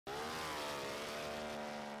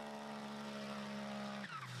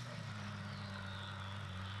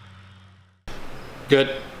Good.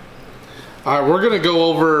 All right, we're gonna go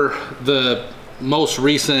over the most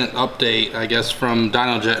recent update, I guess, from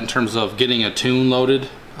DynoJet in terms of getting a tune loaded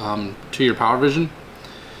to your PowerVision.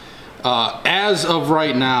 As of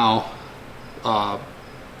right now,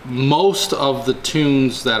 most of the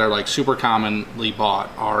tunes that are like super commonly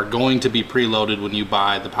bought are going to be preloaded when you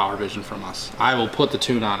buy the PowerVision from us. I will put the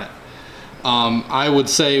tune on it. I would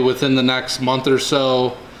say within the next month or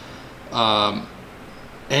so,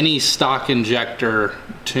 any stock injector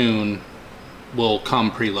tune will come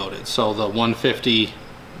preloaded. So the 150,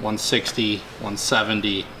 160,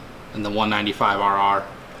 170, and the 195 RR.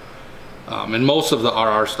 And most of the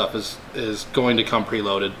RR stuff is going to come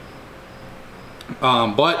preloaded.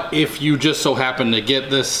 But if you just so happen to get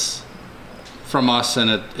this from us and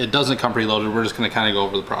it doesn't come preloaded, we're just going to kind of go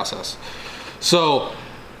over the process. So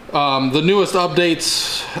the newest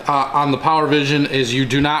updates on the PowerVision is you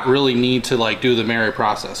do not really need to like do the Mary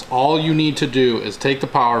process. All you need to do is take the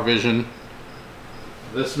PowerVision.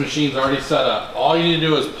 This machine's already set up. All you need to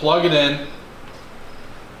do is plug it in,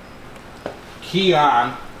 key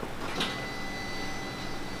on.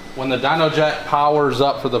 When the DynoJet powers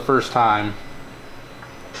up for the first time,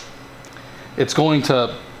 it's going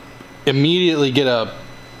to immediately get a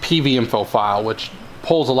PV info file, which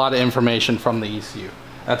pulls a lot of information from the ECU.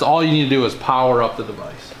 That's all you need to do is power up the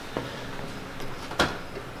device.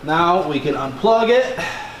 Now we can unplug it.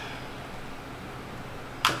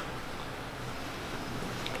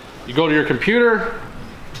 You go to your computer.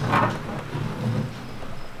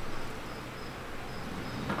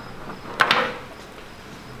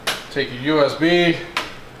 Take your USB.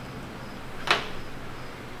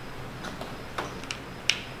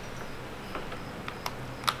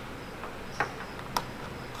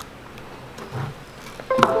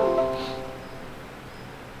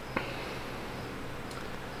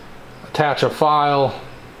 Attach a file.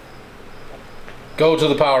 Go to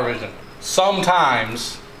the PowerVision.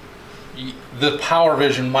 Sometimes the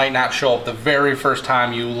PowerVision might not show up the very first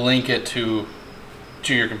time you link it to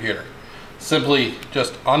your computer. Simply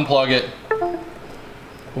just unplug it,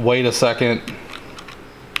 wait a second,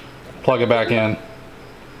 plug it back in,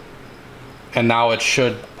 and now it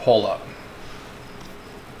should pull up.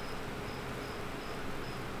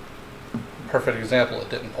 Perfect example, it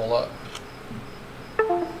didn't pull up. I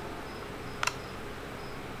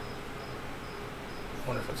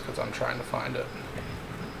wonder if it's because I'm trying to find it.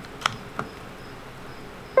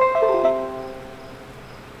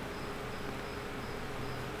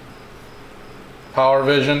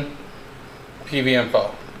 PowerVision, PV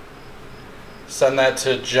info. Send that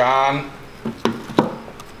to John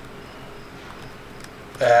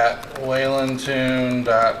at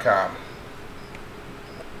whalentune.com.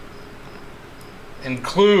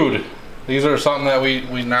 Include, these are something that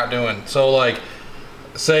we're not doing. So like,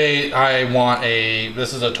 say I want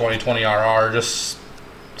this is a 2020 RR, just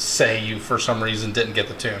say you for some reason didn't get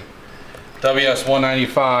the tune.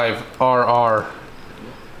 WS195 RR.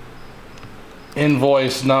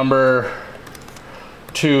 Invoice number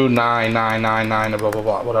 29999, blah blah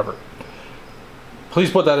blah, whatever. Please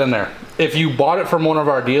put that in there. If you bought it from one of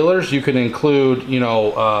our dealers, you can include, you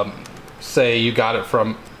know, say you got it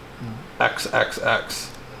from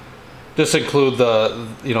XXX. Just include the,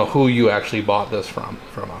 you know, who you actually bought this from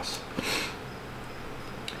us.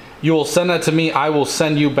 You will send that to me. I will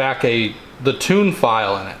send you back the tune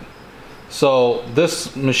file in it. So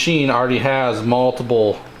this machine already has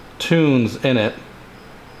multiple tunes in it.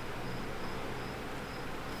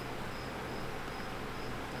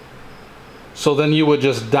 So then you would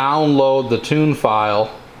just download the tune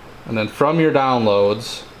file, and then from your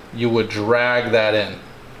downloads you would drag that in.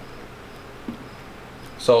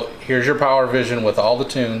 So here's your PowerVision with all the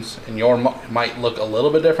tunes, and your might look a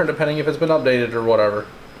little bit different depending if it's been updated or whatever,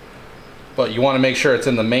 but you want to make sure it's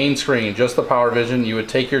in the main screen, just the PowerVision. You would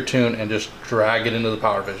take your tune and just drag it into the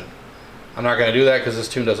PowerVision. I'm not going to do that because this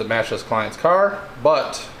tune doesn't match this client's car,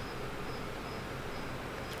 but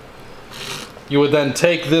you would then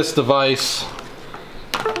take this device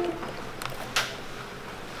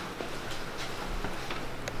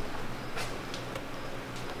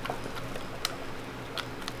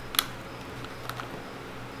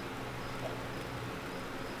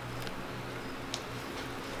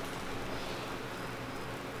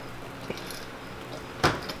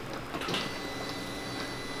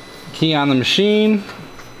key on the machine.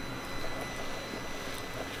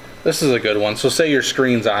 This is a good one. So say your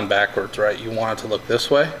screen's on backwards, right? You want it to look this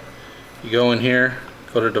way. You go in here,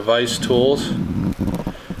 go to Device Tools,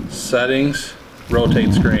 Settings,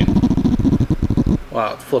 Rotate Screen.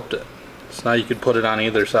 Wow, it flipped it. So now you could put it on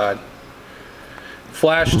either side.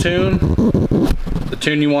 Flash tune. the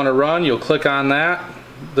tune you want to run, you'll click on that.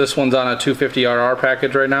 This one's on a 250RR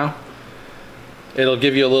package right now. It'll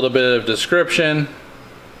give you a little bit of description,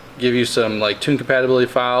 give you some like tune compatibility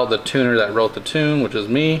file, the tuner that wrote the tune, which is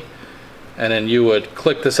me, and then you would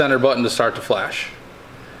click the center button to start to flash.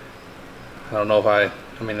 I don't know if I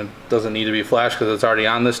mean, it doesn't need to be flashed because it's already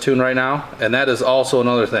on this tune right now. And that is also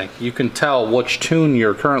another thing. You can tell which tune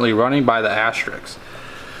you're currently running by the asterisks.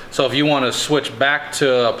 So if you want to switch back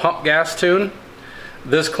to a pump gas tune,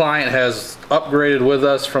 this client has upgraded with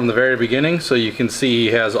us from the very beginning, so you can see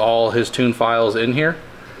he has all his tune files in here.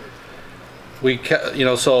 So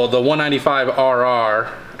the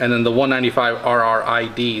 195RR and then the 195RR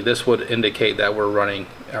ID, this would indicate that we're running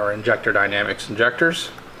our injector dynamics injectors.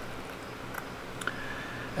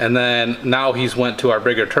 And then now he's went to our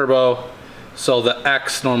bigger turbo, so the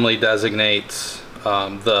X normally designates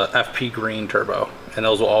the FP green turbo, and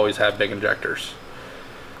those will always have big injectors.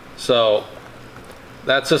 So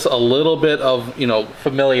that's just a little bit of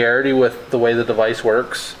familiarity with the way the device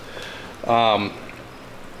works.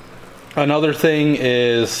 Another thing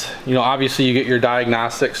is, obviously you get your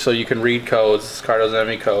diagnostics, so you can read codes. This car doesn't have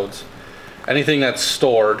any codes. Anything that's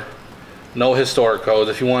stored, no historic codes.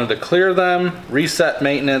 If you wanted to clear them, reset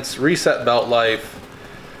maintenance, reset belt life.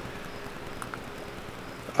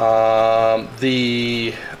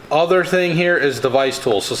 The other thing here is device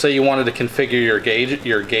tools. So say you wanted to configure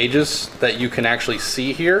your gauges that you can actually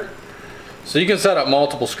see here. So you can set up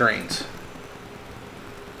multiple screens.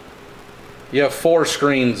 You have 4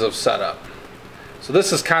 screens of setup. So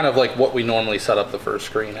this is kind of like what we normally set up the first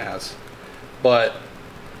screen as. But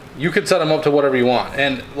you can set them up to whatever you want.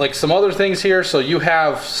 And like some other things here, so you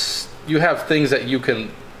have things that you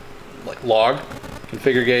can like log,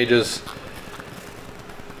 configure gauges.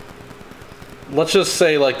 Let's just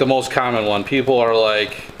say like the most common one. People are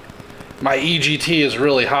like, my EGT is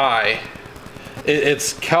really high.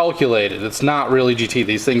 It's calculated. It's not really GT.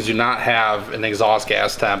 These things do not have an exhaust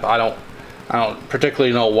gas temp. I don't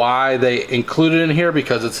particularly know why they include it in here,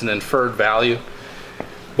 because it's an inferred value.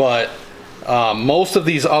 But most of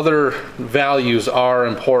these other values are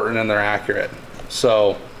important and they're accurate.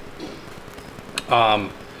 So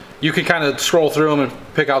you can kind of scroll through them and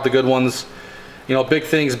pick out the good ones. Big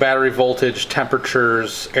things: battery voltage,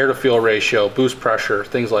 temperatures, air to fuel ratio, boost pressure,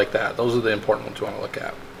 things like that. Those are the important ones you want to look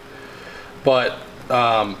at. But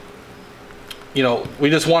we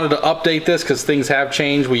just wanted to update this because things have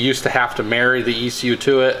changed. We used to have to marry the ECU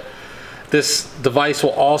to it. This device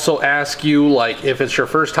will also ask you, like, if it's your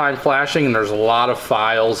first time flashing and there's a lot of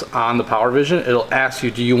files on the PowerVision, it'll ask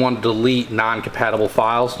you, do you want to delete non-compatible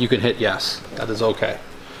files? You can hit yes. That is okay.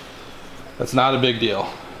 That's not a big deal.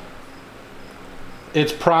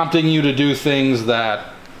 It's prompting you to do things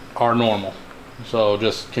that are normal. So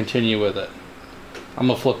just continue with it. I'm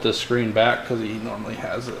gonna flip this screen back because he normally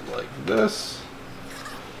has it like this.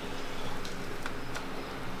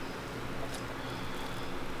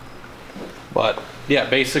 But yeah,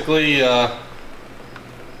 basically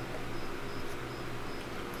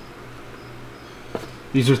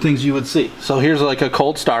these are things you would see. So here's like a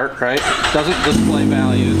cold start, right? Doesn't display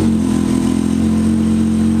values.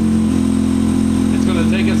 It's gonna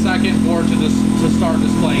take a second for it to start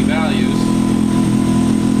displaying values.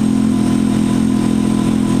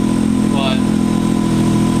 But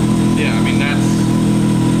yeah, I mean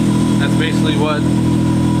that's basically what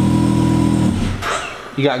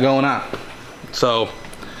you got going on. So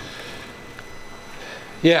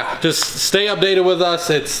yeah, just stay updated with us.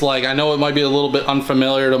 It's like, I know it might be a little bit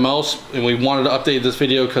unfamiliar to most, and we wanted to update this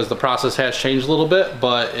video because the process has changed a little bit,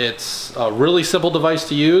 but it's a really simple device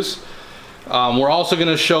to use. We're also going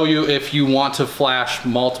to show you if you want to flash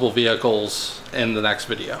multiple vehicles in the next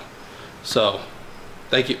video. So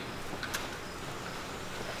thank you.